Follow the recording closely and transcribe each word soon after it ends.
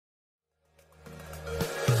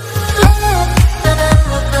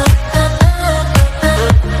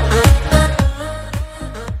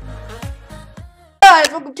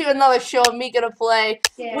another show of me gonna play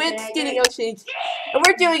with Skinny Ocean. And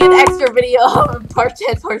we're doing an extra video of part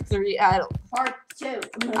 10, part 3. I don't. Part 2.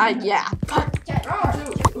 Yeah. Part 10. Part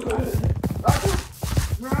 2.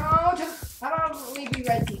 How about we be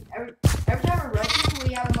red team? Every time we're red team,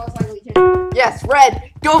 we have the most likely chance. Yes,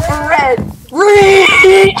 red. Go for red.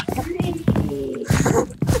 Red.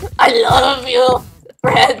 I love you,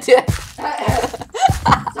 red.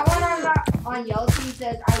 Someone on yellow team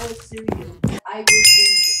says, "I will sue you. I will sue you."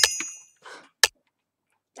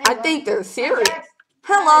 I think they're serious.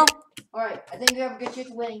 Hello. Alright, I think we have a good chance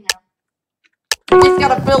of winning now. We just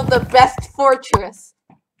gotta build the best fortress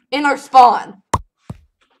in our spawn.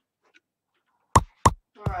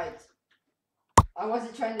 Alright. I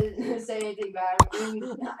wasn't trying to say anything bad. I'm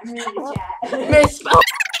reading the chat. Misspell.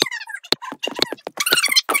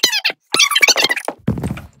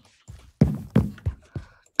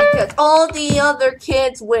 Because all the other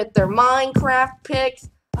kids with their Minecraft picks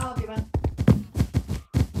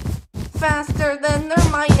faster than their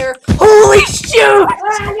miner. Holy shoot! Get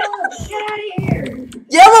out of here!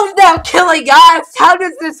 Yellow's now killing us! How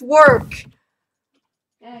does this work?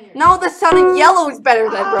 No, the sun in yellow is better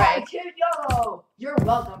than red. Kid yellow! You're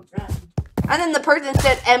welcome, friend. And then the person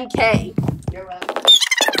said MK. You're welcome.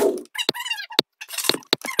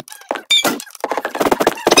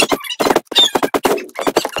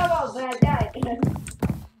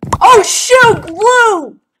 Oh shoot!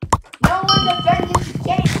 Blue! No one defended the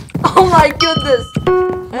cake! Oh my goodness! No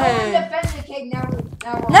one defended the cake,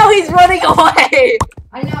 now he's running away!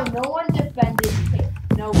 I know, no one defended the cake.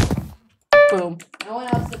 No one. Boom. No one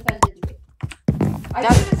else defended the cake.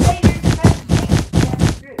 I shouldn't say you defended the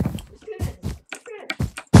cake. Yeah, it's good.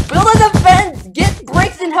 Build a defense! Get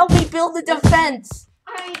bricks and help me build a defense!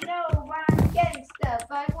 I know, but I'm getting stuff.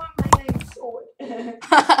 I want my own sword. I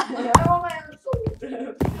want my own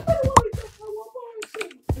sword.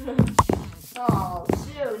 Oh,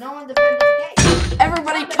 shoot. No one defended the gate.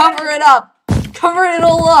 Everybody cover it up. Cover it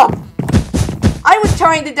all up. I was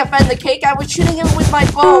trying to defend the cake. I was shooting him with my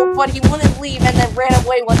bow, but he wouldn't leave and then ran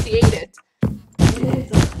away once he ate it.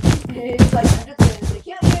 He's like, I'm just going to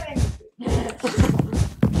kill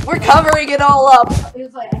you. We're covering it all up. He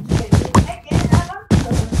was like, I'm just going to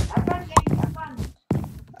have fun.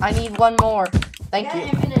 I need one more. Thank you.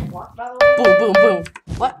 Infinite block, by the way. Boom, boom, boom.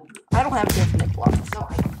 What? I don't have infinite blocks. No,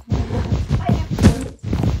 I have.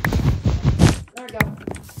 There we go.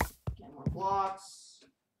 Get more blocks.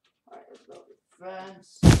 Alright, let's build a fence.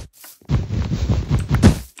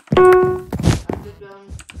 I'm just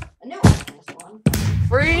building a new one. This one.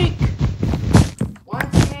 Freak! One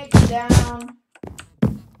teammate down.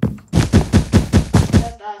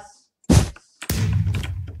 Just us.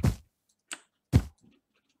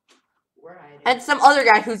 We're hiding. And some other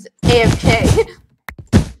guy who's AFK.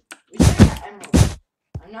 We should have got emeralds.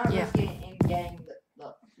 I'm not risking in getting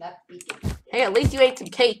that beacon. Hey, at least you ate some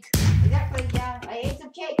cake. Exactly, yeah. I ate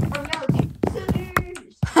some cake from melody.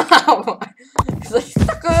 Suckers! He's like,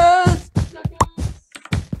 suckers!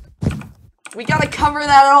 We gotta cover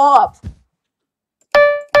that all up.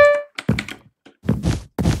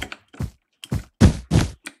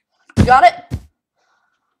 You got it?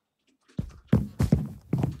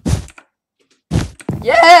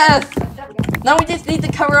 Yes! Now we just need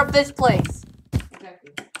to cover up this place.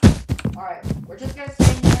 Exactly. Alright, we're just gonna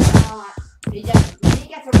stay in here. We need to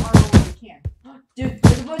get some armor when we can. Dude,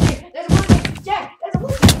 there's a blue team! There's a blue team! Jack! There's a blue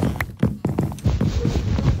team!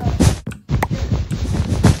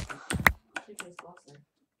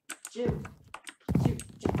 Shoot.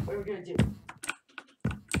 What are we gonna do?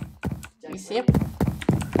 You see him?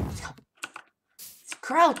 It's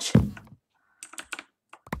crouch!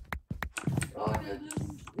 Oh,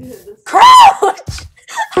 this Crouch!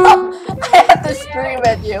 I have to scream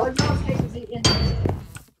at you.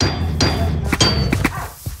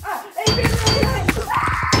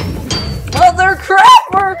 Mother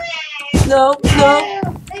crapper! Nope,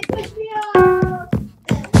 nope. They pushed me off!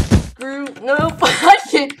 Screw, nope. I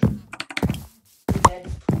can't. Dead.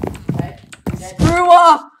 Screw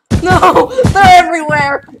off! No! They're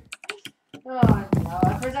everywhere! Oh, no.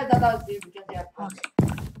 At first I thought that was you because they have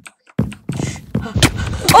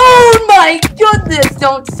Oh my goodness!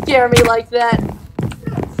 Don't scare me like that.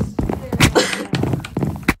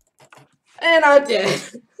 And I did.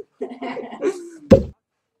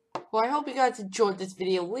 Well, I hope you guys enjoyed this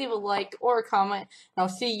video. Leave a like or a comment, and I'll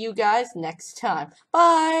see you guys next time.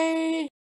 Bye!